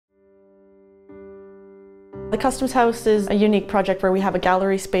The Customs House is a unique project where we have a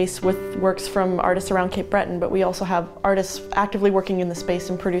gallery space with works from artists around Cape Breton, but we also have artists actively working in the space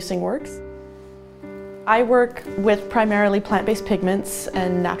and producing works. I work with primarily plant-based pigments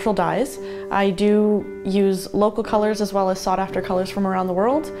and natural dyes. I do use local colors as well as sought-after colors from around the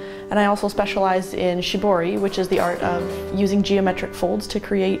world, and I also specialize in shibori, which is the art of using geometric folds to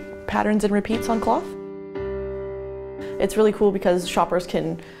create patterns and repeats on cloth. It's really cool because shoppers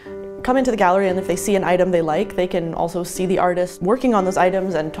can come into the gallery, and if they see an item they like, they can also see the artist working on those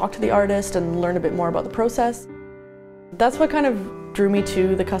items and talk to the artist and learn a bit more about the process. That's what kind of drew me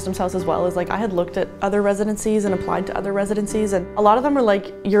to the Customs House as well, is like I had looked at other residencies and applied to other residencies, and a lot of them are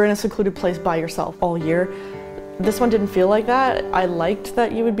like, you're in a secluded place by yourself all year. This one didn't feel like that. I liked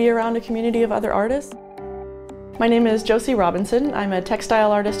that you would be around a community of other artists. My name is Josie Robinson. I'm a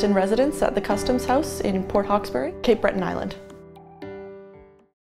textile artist in residence at the Customs House in Port Hawkesbury, Cape Breton Island.